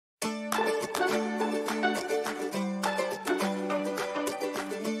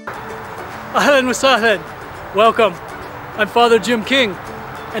Ahlan wa sahlan. Welcome. I'm Father Jim King,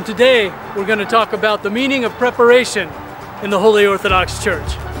 and today we're going to talk about the meaning of preparation in the Holy Orthodox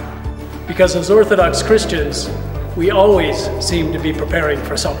Church. Because as Orthodox Christians, we always seem to be preparing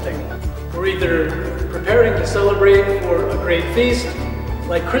for something. We're either preparing to celebrate for a great feast,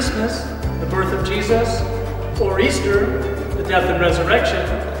 like Christmas, the birth of Jesus, or Easter, the death and resurrection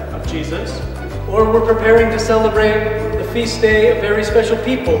of Jesus, or we're preparing to celebrate the feast day of very special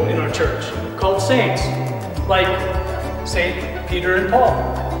people in our church, called saints, like Saint Peter and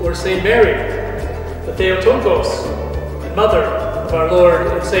Paul, or Saint Mary, the Theotokos, and Mother of our Lord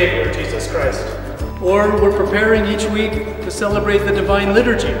and Savior, Jesus Christ. Or we're preparing each week to celebrate the Divine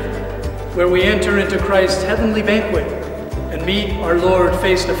Liturgy, where we enter into Christ's heavenly banquet and meet our Lord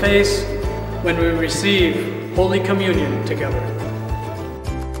face to face when we receive Holy Communion together.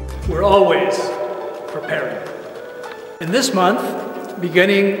 We're always preparing. In this month,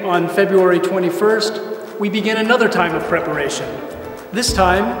 beginning on February 21st, we begin another time of preparation. This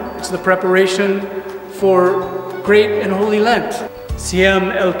time, it's the preparation for Great and Holy Lent,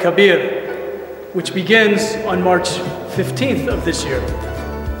 Siyam el-Kabir, which begins on March 15th of this year,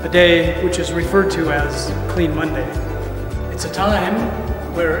 a day which is referred to as Clean Monday. It's a time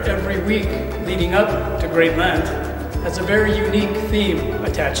where every week leading up to Great Lent has a very unique theme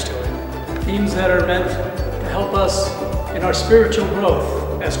attached to it. Themes that are meant to help us in our spiritual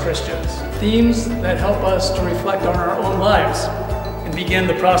growth as Christians. Themes that help us to reflect on our own lives and begin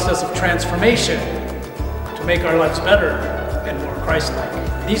the process of transformation to make our lives better and more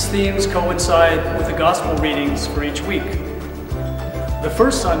Christ-like. These themes coincide with the gospel readings for each week. The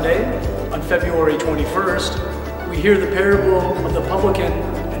first Sunday, on February 21st, we hear the parable of the publican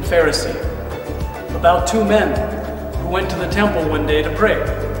and Pharisee, about two men who went to the temple one day to pray.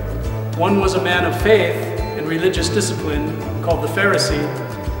 One was a man of faith and religious discipline called the Pharisee.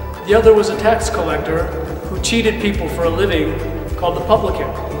 The other was a tax collector who cheated people for a living called the publican.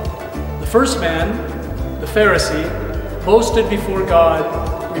 The first man, the Pharisee, boasted before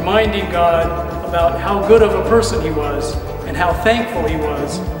God, reminding God about how good of a person he was and how thankful he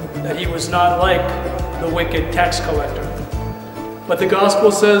was that he was not like the wicked tax collector. But the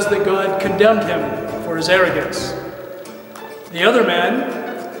gospel says that God condemned him for his arrogance. The other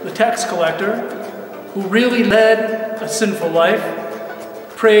man, the tax collector, who really led a sinful life,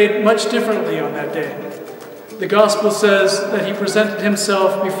 prayed much differently on that day. The gospel says that he presented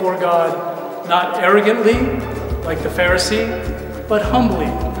himself before God not arrogantly, like the Pharisee, but humbly,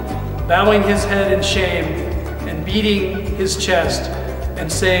 bowing his head in shame and beating his chest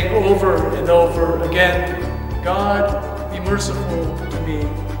and saying over and over again, "God, be merciful to me,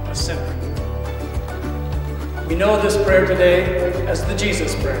 a sinner." We know this prayer today as the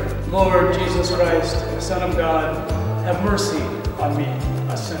Jesus prayer. Lord Jesus Christ, Son of God, have mercy on me,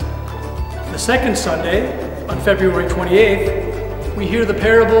 a sinner. The second Sunday, on February 28th, we hear the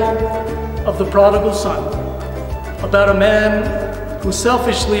parable of the prodigal son, about a man who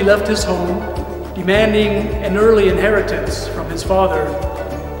selfishly left his home, demanding an early inheritance from his father,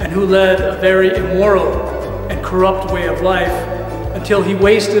 and who led a very immoral and corrupt way of life until he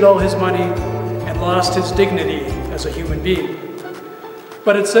wasted all his money and lost his dignity as a human being.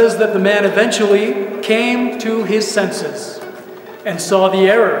 But it says that the man eventually came to his senses and saw the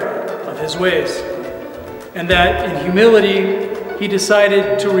error of his ways, and that in humility he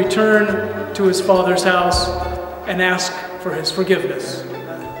decided to return to his father's house and ask for his forgiveness.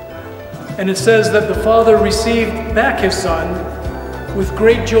 And it says that the father received back his son with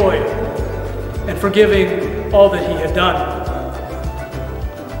great joy and forgiving all that he had done.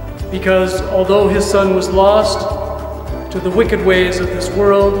 Because although his son was lost to the wicked ways of this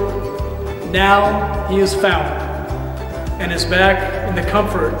world, now he is found and is back in the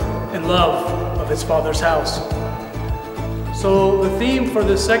comfort and love of his father's house. So the theme for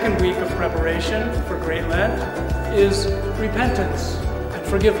this second week of preparation for Great Lent is repentance and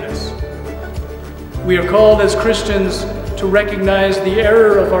forgiveness. We are called as Christians to recognize the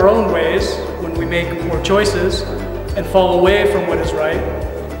error of our own ways when we make poor choices and fall away from what is right.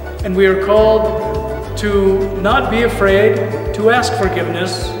 And we are called to not be afraid to ask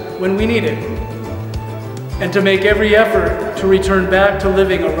forgiveness when we need it, and to make every effort to return back to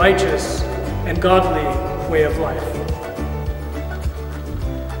living a righteous and godly way of life.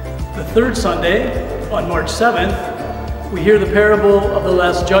 The third Sunday, on March 7th, we hear the parable of the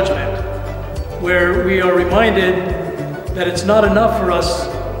Last Judgment, where we are reminded that it's not enough for us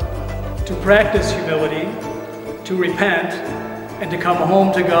to practice humility, to repent, and to come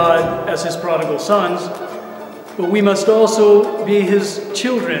home to God as his prodigal sons, but we must also be his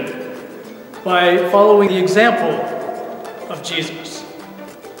children by following the example of Jesus.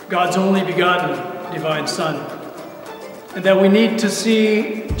 God's only begotten divine Son, and that we need to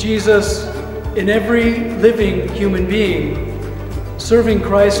see Jesus in every living human being, serving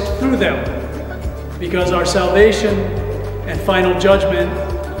Christ through them, because our salvation and final judgment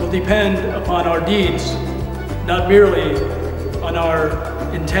will depend upon our deeds, not merely on our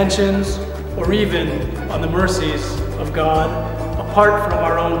intentions or even on the mercies of God, apart from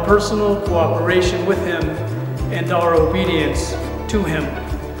our own personal cooperation with Him and our obedience to Him.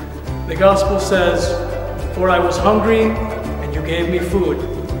 The Gospel says, "For I was hungry, and you gave me food.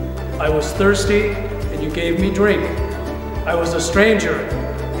 I was thirsty, and you gave me drink. I was a stranger,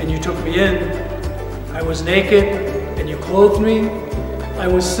 and you took me in. I was naked, and you clothed me. I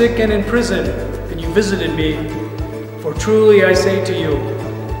was sick and in prison, and you visited me. For truly I say to you,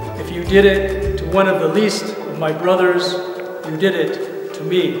 if you did it to one of the least of my brothers, you did it to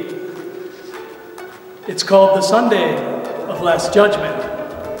me." It's called the Sunday of Last Judgment,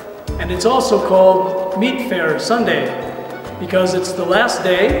 and it's also called Meat Fair Sunday, because it's the last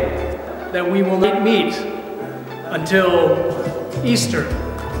day that we will not meet until Easter,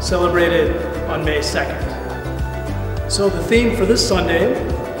 celebrated on May 2nd. So the theme for this Sunday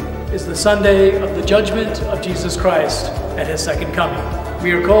is the Sunday of the judgment of Jesus Christ at His second coming.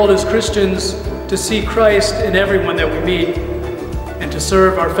 We are called as Christians to see Christ in everyone that we meet and to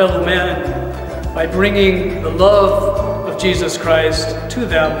serve our fellow man by bringing the love of Jesus Christ to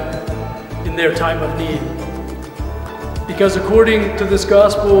them in their time of need. Because according to this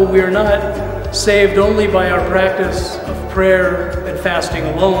gospel, we are not saved only by our practice of prayer and fasting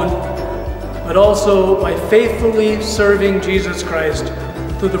alone, but also by faithfully serving Jesus Christ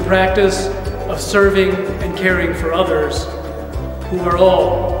through the practice of serving and caring for others, who are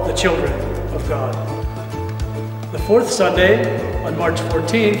all the children of God. The fourth Sunday, on March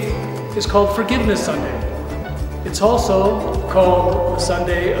 14th, is called Forgiveness Sunday. It's also called the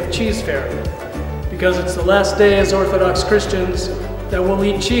Sunday of Cheese Fair, because it's the last day as Orthodox Christians that will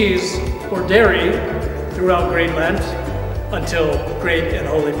eat cheese or dairy throughout Great Lent until Great and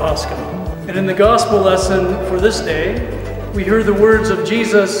Holy Pascha. And in the Gospel lesson for this day, we hear the words of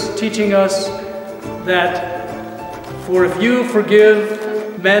Jesus teaching us that, "For if you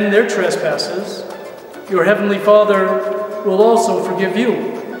forgive men their trespasses, your heavenly Father will also forgive you.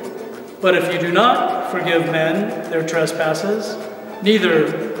 But if you do not forgive men their trespasses, neither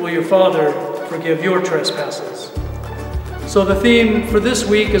will your Father forgive your trespasses." So the theme for this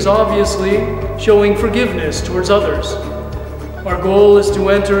week is obviously showing forgiveness towards others. Our goal is to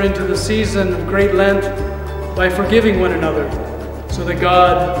enter into the season of Great Lent by forgiving one another, so that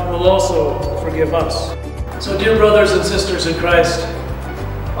God will also forgive us. So dear brothers and sisters in Christ,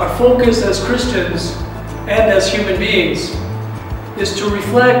 our focus as Christians and as human beings is to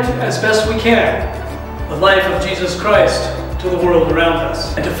reflect as best we can the life of Jesus Christ to the world around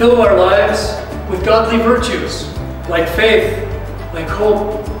us, and to fill our lives with godly virtues like faith, like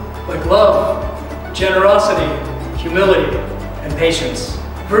hope, like love, generosity, humility, and patience.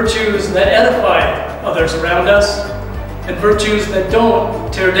 Virtues that edify others around us, and virtues that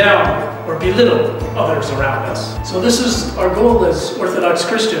don't tear down or belittle others around us. So this is our goal as Orthodox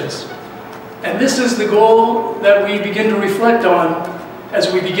Christians. And this is the goal that we begin to reflect on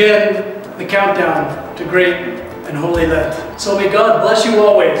as we begin the countdown to Great and Holy Lent. So may God bless you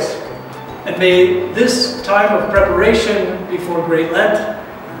always, and may this time of preparation before Great Lent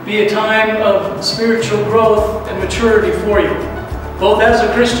be a time of spiritual growth and maturity for you, both as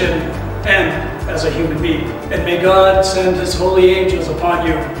a Christian and as a human being. And may God send His holy angels upon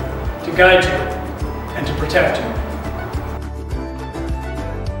you to guide you and to protect you.